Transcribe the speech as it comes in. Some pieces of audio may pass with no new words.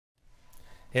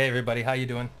Hey everybody, how you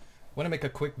doing? Want to make a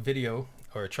quick video,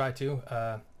 or try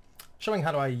to, showing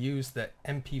how do I use the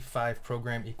MP5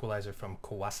 program equalizer from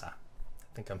Kuassa.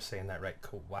 I think I'm saying that right,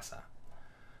 Kuassa.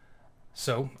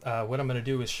 So what I'm going to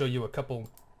do is show you a couple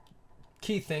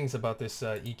key things about this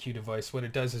EQ device. What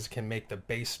it does is it can make the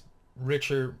bass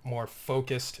richer, more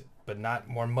focused, but not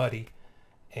more muddy,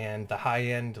 and the high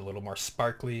end a little more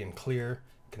sparkly and clear.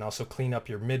 It can also clean up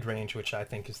your mid-range, which I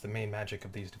think is the main magic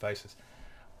of these devices.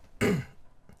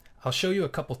 I'll show you a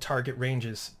couple target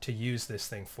ranges to use this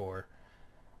thing for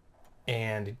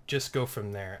and just go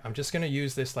from there. I'm just going to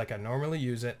use this like I normally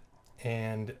use it,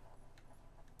 and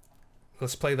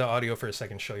let's play the audio for a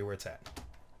second, show you where it's at.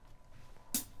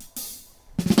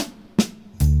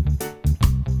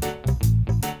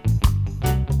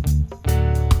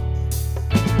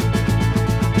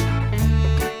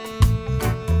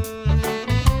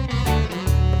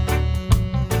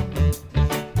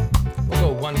 We'll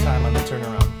go one time on the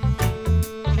turnaround.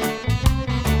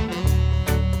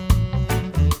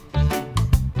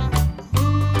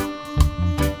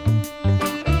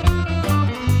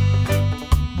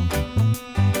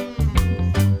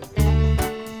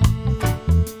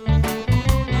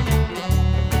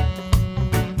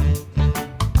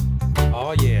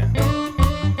 Oh yeah.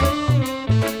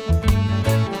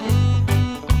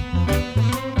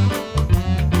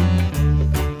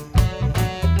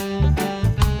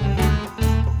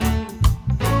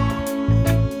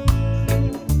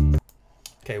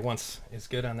 Okay, once is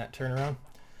good on that turnaround.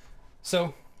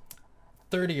 So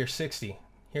 30 or 60,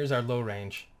 here's our low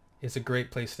range, is a great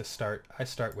place to start. I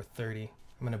start with 30.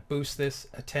 I'm going to boost this,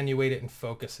 attenuate it, and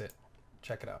focus it.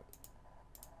 Check it out.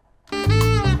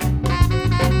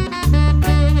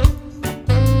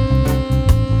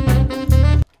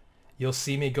 You'll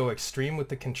see me go extreme with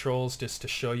the controls just to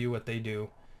show you what they do.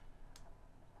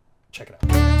 Check it out.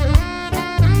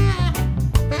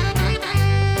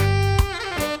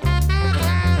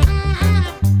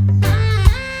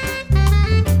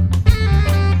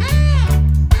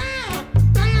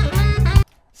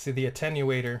 See, the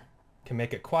attenuator can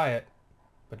make it quiet,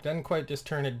 but doesn't quite just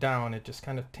turn it down. It just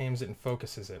kind of tames it and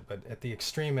focuses it. But at the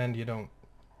extreme end, you don't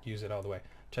use it all the way.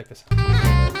 Check this out.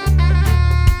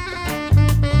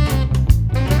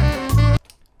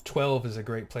 12 is a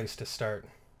great place to start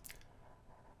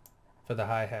for the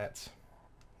hi-hats.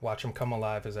 Watch them come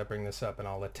alive as I bring this up, and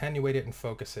I'll attenuate it and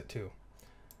focus it too.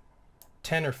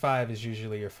 10 or 5 is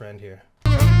usually your friend here.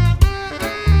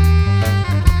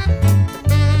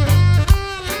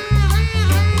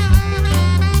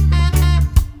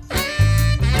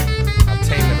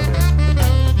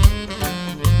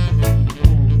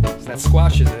 That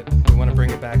squashes it. We want to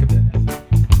bring it back a bit.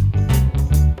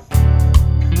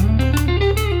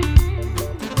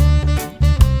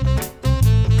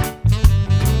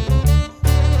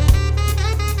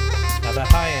 Now the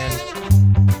high end,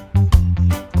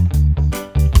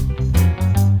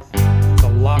 it's a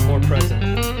lot more present.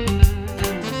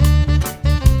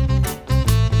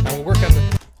 Now we'll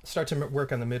start to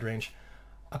work on the mid-range.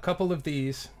 A couple of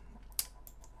these,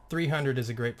 300 is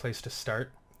a great place to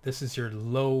start. This is your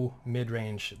low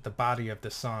mid-range, the body of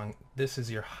the song. This is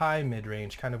your high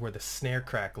mid-range, kind of where the snare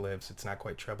crack lives. It's not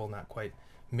quite treble, not quite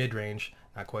mid-range,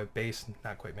 not quite bass,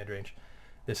 not quite mid-range.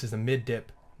 This is the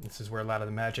mid-dip. This is where a lot of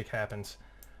the magic happens.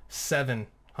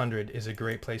 700 is a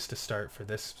great place to start for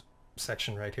this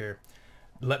section right here.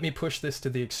 Let me push this to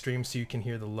the extreme so you can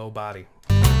hear the low body.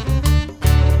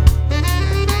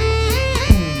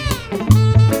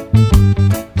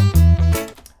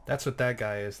 That's what that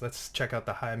guy is. Let's check out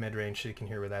the high mid-range so you can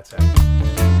hear where that's at.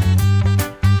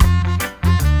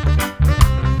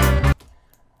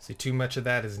 See, too much of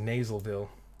that is Nasalville.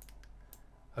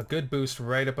 A good boost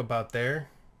right up about there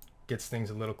gets things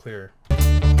a little clearer.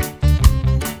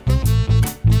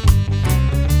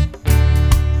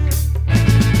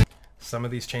 Some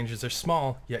of these changes are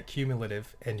small, yet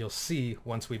cumulative, and you'll see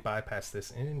once we bypass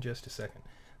this in just a second.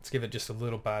 Let's give it just a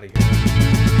little body here.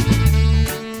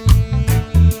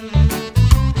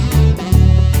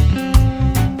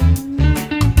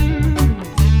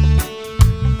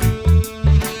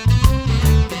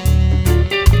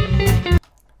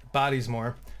 Bodies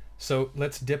more. So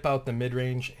let's dip out the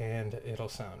mid-range and it'll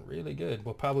sound really good.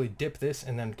 We'll probably dip this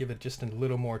and then give it just a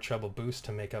little more treble boost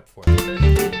to make up for it.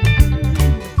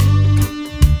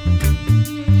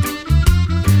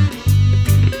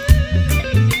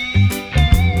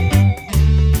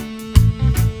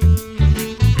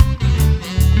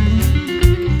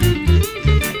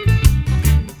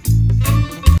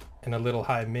 And a little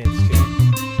high mids too.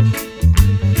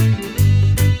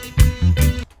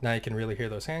 Now you can really hear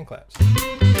those hand claps.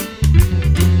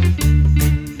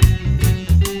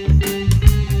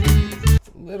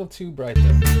 too bright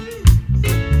though.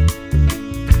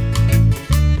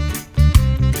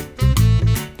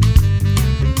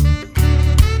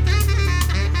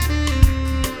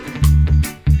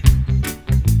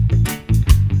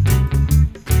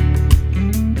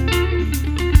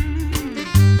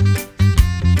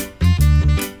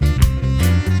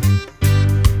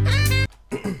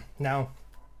 Now,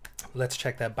 let's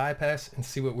check that bypass and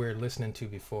see what we were listening to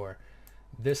before.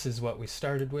 This is what we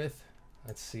started with.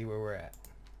 Let's see where we're at.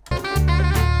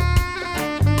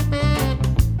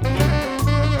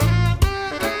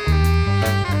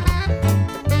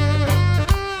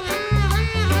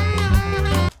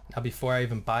 Now, before I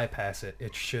even bypass it,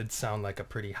 it should sound like a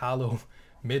pretty hollow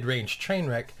mid-range train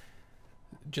wreck.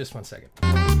 Just one second.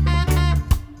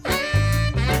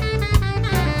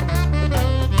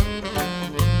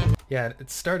 Yeah, it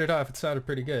started off, it sounded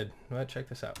pretty good. Well, check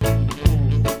this out.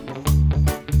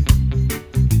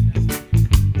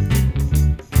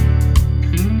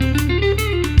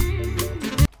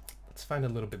 Let's find a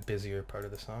little bit busier part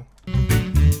of the song.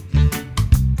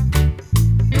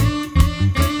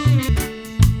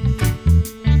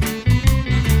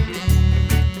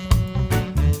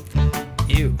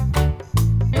 Ew.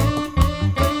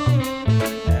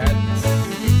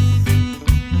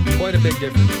 That's quite a big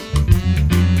difference.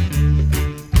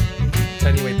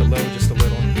 Attenuate the low just a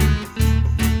little.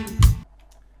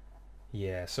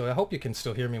 Yeah, so I hope you can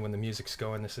still hear me when the music's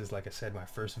going. This is, like I said, my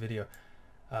first video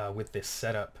with this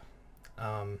setup.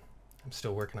 I'm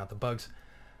still working out the bugs.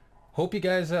 Hope you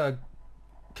guys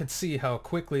could see how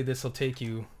quickly this will take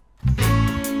you.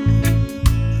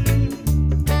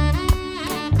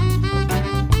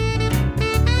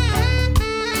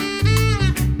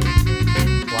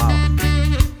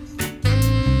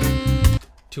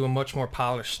 To a much more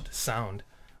polished sound.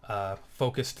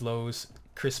 Focused lows,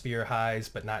 crispier highs,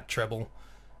 but not treble,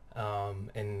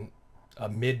 and a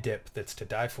mid dip that's to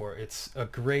die for. It's a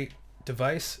great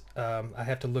device. I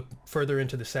have to look further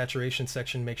into the saturation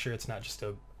section, make sure it's not just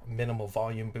a minimal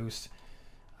volume boost.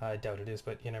 I doubt it is,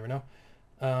 but you never know.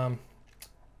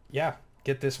 Yeah,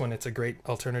 get this one. It's a great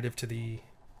alternative to the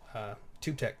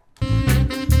Pultec.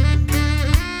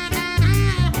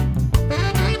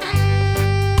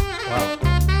 Wow.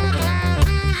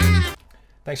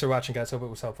 Thanks for watching, guys. Hope it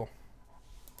was helpful.